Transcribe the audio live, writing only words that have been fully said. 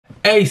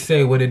Hey,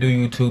 say what it do,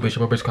 YouTube. It's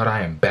your boy Carter.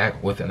 I am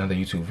back with another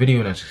YouTube video,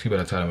 and as you see by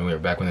the title, we are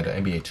back with another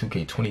NBA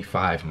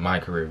 2K25 My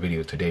Career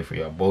video today for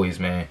y'all boys,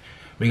 man.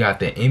 We got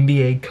the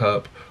NBA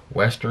Cup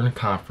Western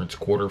Conference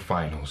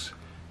Quarterfinals.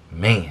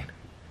 Man,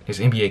 this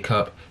NBA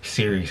Cup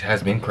series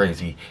has been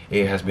crazy.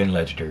 It has been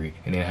legendary,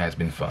 and it has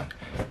been fun.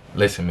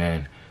 Listen,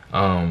 man.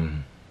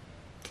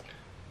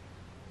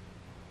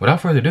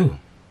 Without further ado,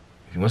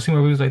 if you want to see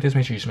more videos like this,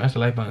 make sure you smash the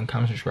like button,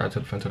 comment, subscribe to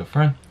the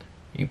front.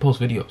 You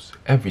post videos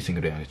every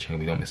single day on the channel.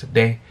 We don't miss a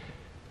day.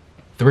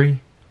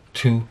 3,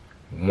 2,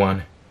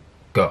 1,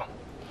 go.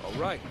 All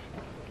right.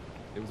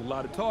 There was a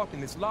lot of talk in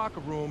this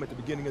locker room at the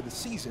beginning of the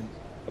season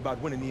about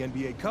winning the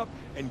NBA Cup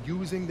and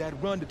using that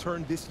run to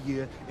turn this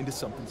year into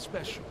something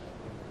special.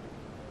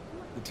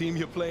 The team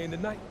you're playing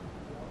tonight,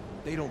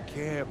 they don't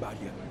care about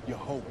your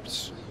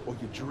hopes or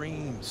your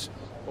dreams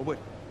or what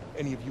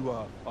any of you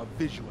are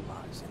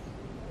visualizing.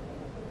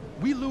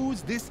 We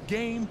lose this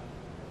game,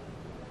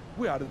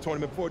 we're out of the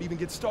tournament before it even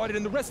gets started,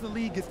 and the rest of the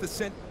league gets the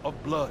scent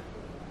of blood.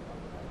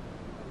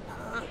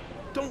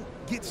 Don't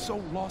get so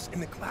lost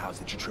in the clouds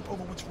that you trip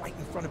over what's right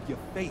in front of your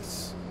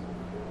face.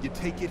 You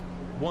take it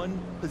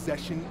one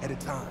possession at a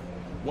time,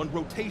 one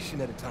rotation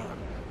at a time.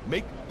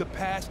 Make the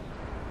pass.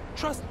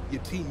 Trust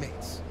your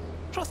teammates.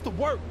 Trust the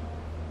work.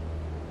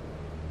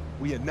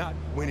 We are not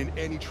winning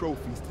any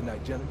trophies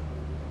tonight, gentlemen.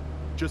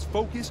 Just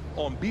focus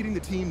on beating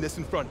the team that's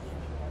in front of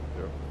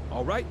you.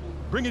 All right?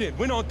 Bring it in.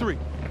 Win on 3.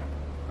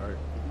 All right.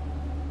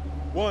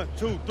 1,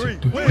 2, 3,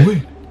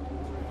 win!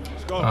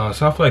 So I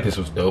feel like this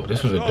was dope.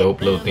 This was a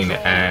dope little thing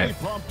to add.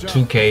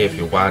 2K, if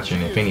you're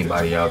watching, if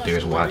anybody out there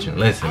is watching,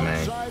 listen,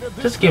 man.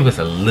 Just give us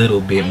a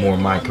little bit more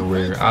My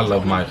Career. I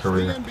love My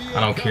Career. I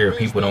don't care if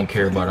people don't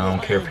care about it. I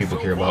don't care if people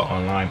care about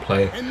online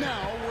play.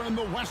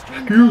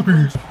 Excuse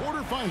me.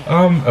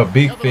 I'm a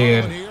big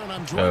fan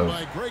of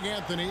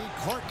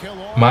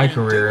My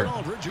Career,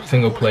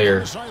 single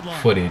player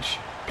footage.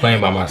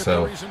 Playing by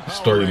myself,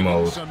 story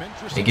mode,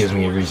 it gives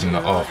me a reason to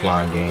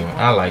offline game.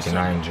 I like it and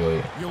I enjoy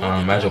it.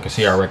 As you can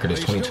see, our record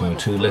is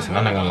 22-2. Listen,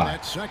 I'm not gonna lie.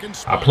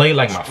 I played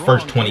like my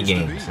first 20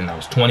 games and I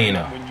was 20-0.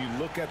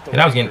 And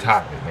I was getting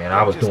tired, man.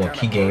 I was doing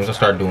key games. I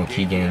started doing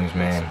key games,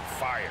 man.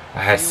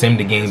 I had simmed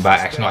the game by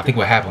accident. No, I think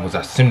what happened was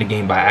I simmed the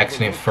game by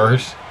accident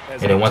first.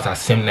 And then once I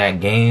simmed that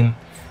game,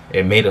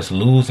 it made us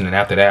lose. And then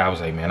after that, I was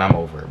like, man, I'm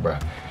over it, bro.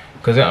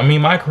 Because, I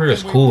mean, My Career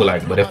is cool,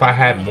 like, but if I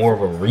had more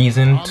of a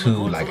reason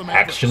to, like,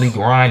 actually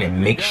grind and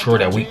make sure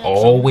that we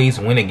always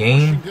win a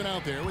game,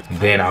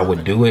 then I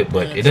would do it.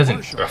 But it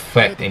doesn't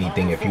affect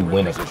anything if you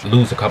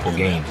lose a couple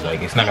games.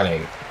 Like, it's not going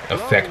to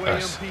affect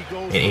us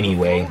in any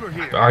way.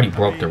 I already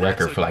broke the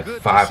record for, like,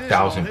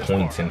 5,000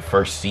 points in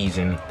first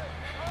season.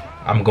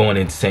 I'm going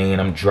insane.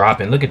 I'm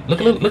dropping. Look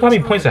how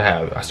many points I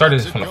have. I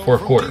started this from the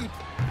fourth quarter.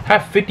 I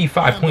have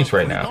 55 points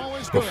right now.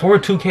 Before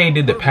 2K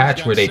did the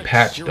patch where they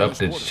patched up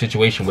the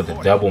situation with the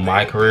double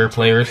My Career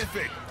players,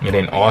 and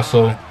then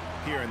also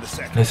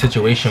the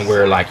situation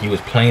where like you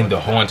was playing the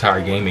whole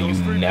entire game and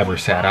you never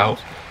sat out,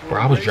 where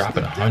I was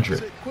dropping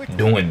 100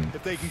 doing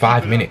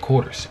 5-minute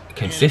quarters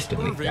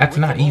consistently. That's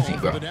not easy,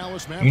 bro.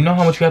 You know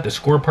how much you have to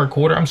score per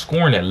quarter? I'm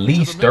scoring at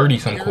least 30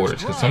 some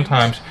quarters, because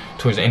sometimes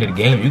towards the end of the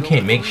game you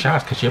can't make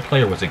shots because your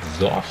player was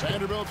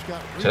exhausted.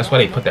 So that's why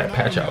they put that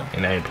patch out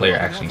and that player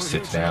actually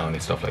sits down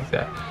and stuff like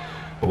that.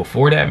 But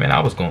before that, man, I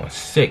was going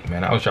sick,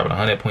 man. I was dropping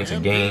 100 points a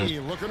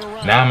game.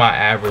 Now my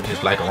average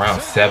is like around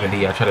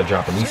 70. I try to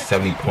drop at least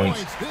 70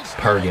 points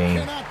per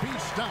game.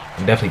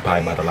 I'm definitely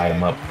probably about to light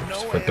them up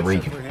for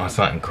 3 on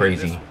something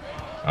crazy.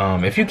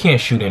 If you can't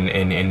shoot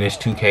in this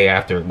 2K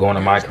after going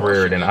to My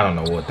Career, then I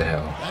don't know what the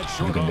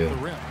hell you can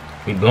do.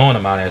 We blowing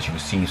them out, as you can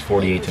see. It's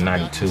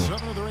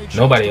 48-92.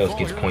 Nobody else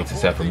gets points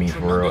except for me,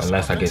 for real,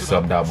 unless I get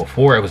subbed out.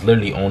 Before, it was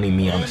literally only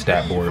me on the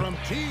stat board.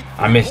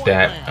 I missed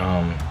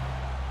that.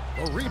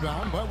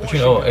 But you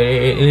know,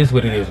 it is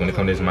what it is when it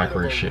comes to this My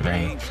Career shit,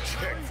 man.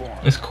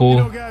 It's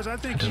cool. I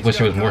just wish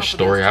there was more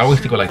story. I always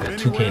think of like the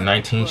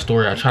 2K19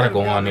 story. I try to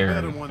go on there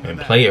and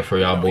play it for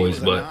y'all boys,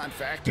 but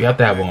you have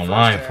to have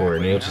online for it,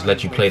 and it'll just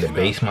let you play the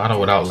base model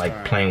without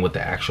like playing with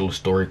the actual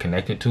story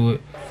connected to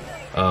it.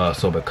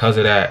 So because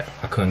of that,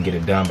 I couldn't get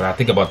it done. But I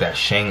think about that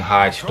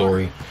Shanghai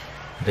story.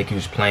 I think he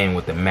was playing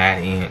with the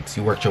Mad Ants.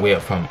 You worked your way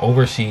up from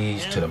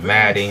overseas to the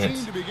Mad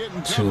Ants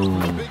to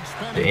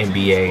the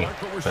NBA.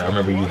 But I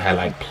remember you had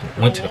like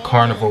went to the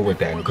carnival with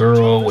that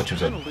girl, which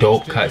was a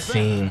dope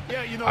cutscene.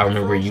 I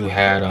remember you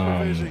had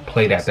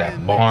played at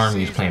that barn.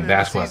 You was playing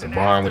basketball at the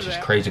barn, which is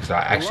crazy because I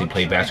actually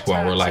played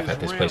basketball in real life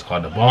at this place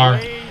called the Barn,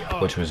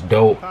 which was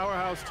dope.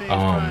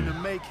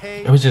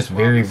 It was just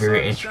very,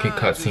 very intricate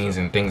cutscenes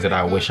and things that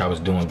I wish I was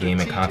doing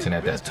gaming content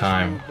at that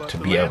time to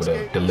be able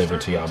to deliver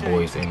to y'all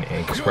boys and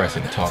express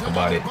it and talk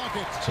about it.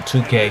 So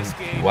 2K,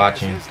 if you're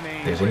watching, if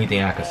there's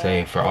anything I can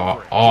say for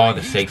all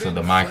the sakes of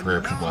the My Career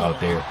people out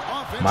there,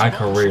 My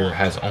Career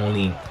has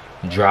only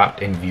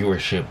dropped in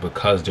viewership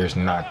because there's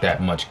not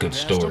that much good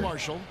story.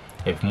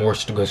 If more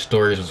good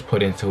stories was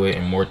put into it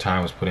and more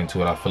time was put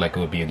into it, I feel like it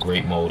would be a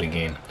great mode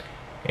again.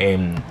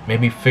 And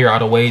maybe figure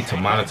out a way to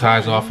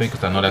monetize off it,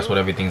 because I know that's what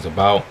everything's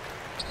about.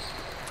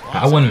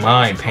 I wouldn't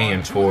mind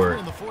paying for,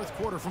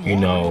 you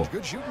know,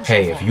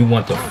 hey, if you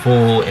want the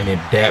full and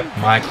in-depth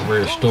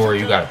MyCareer story,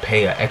 you gotta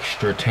pay an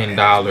extra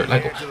 $10.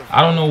 Like,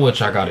 I don't know what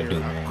y'all gotta do,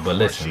 man. But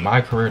listen,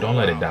 MyCareer, don't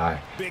let it die.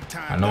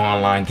 I know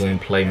online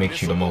gameplay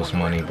makes you the most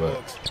money,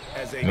 but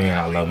man,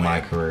 I love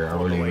MyCareer. I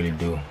really, really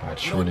do. I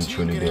truly,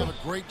 truly do.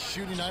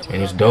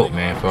 And it's dope,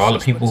 man. For all the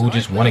people who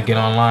just want to get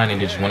online and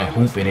just want to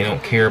hoop and they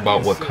don't care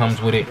about what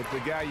comes with it,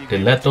 they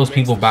let those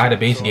people buy the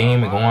base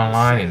game and go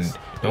online and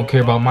don't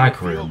care about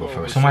MyCareer. But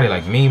for somebody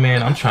like me,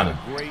 man, I'm trying to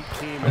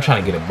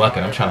get a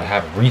bucket. I'm trying to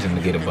have a reason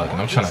to get a bucket.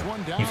 I'm trying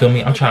to, you feel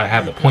me? I'm trying to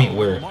have the point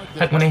where,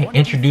 like when they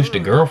introduced the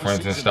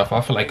girlfriends and stuff,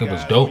 I feel like it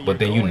was dope, but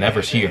then you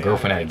never see your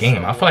girlfriend at a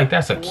game. I feel like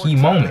that's a key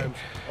moment.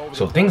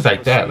 So things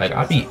like that, like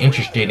I'd be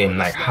interested in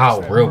like how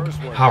real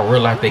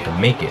life they can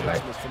make it.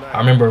 Like I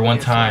remember one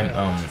time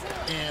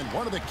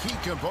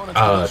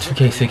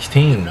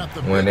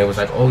 2K16 when they was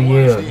like, oh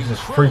yeah, this is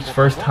Freak's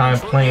first time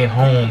playing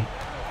home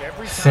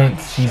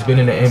since he's been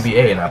in the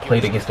NBA, and I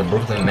played against the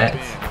Brooklyn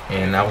Nets,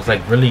 and I was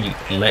like really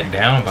let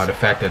down by the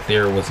fact that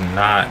there was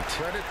not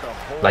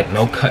like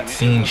no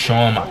cutscene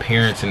showing my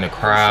parents in the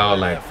crowd.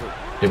 Like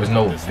there was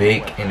no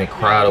Vic in the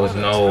crowd, there was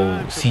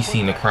no CC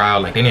in the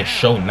crowd. Like they didn't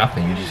show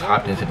nothing. You just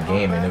hopped into the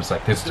game and it was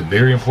like, this is a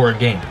very important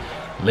game.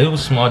 Little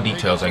small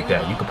details like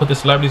that. You could put the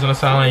celebrities on the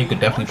sideline, you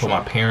could definitely put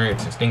my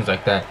parents and things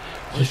like that.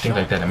 Just things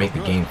like that to make the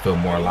game feel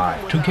more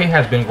alive. 2K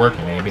has been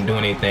working, man. They've been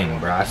doing their thing,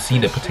 bro. I see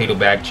the potato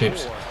bag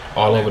chips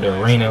all over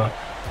the arena,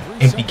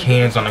 empty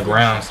cans on the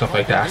ground, stuff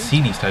like that. I see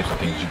these types of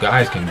things. You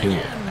guys can do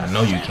it. I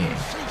know you can.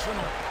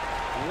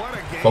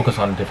 Focus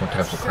on different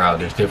types of crowd.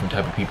 There's different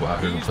type of people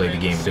out here who play the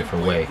game a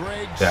different way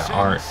that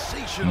aren't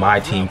my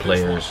team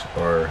players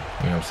or,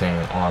 you know what I'm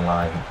saying,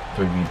 online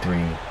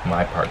 3v3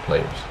 my part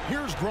players.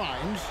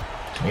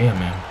 So yeah,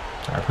 man,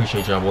 I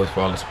appreciate y'all boys for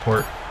all the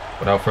support.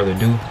 Without further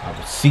ado, I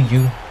will see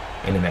you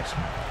in the next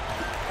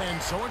one. And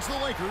so it's the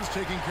Lakers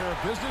taking care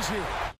of business here.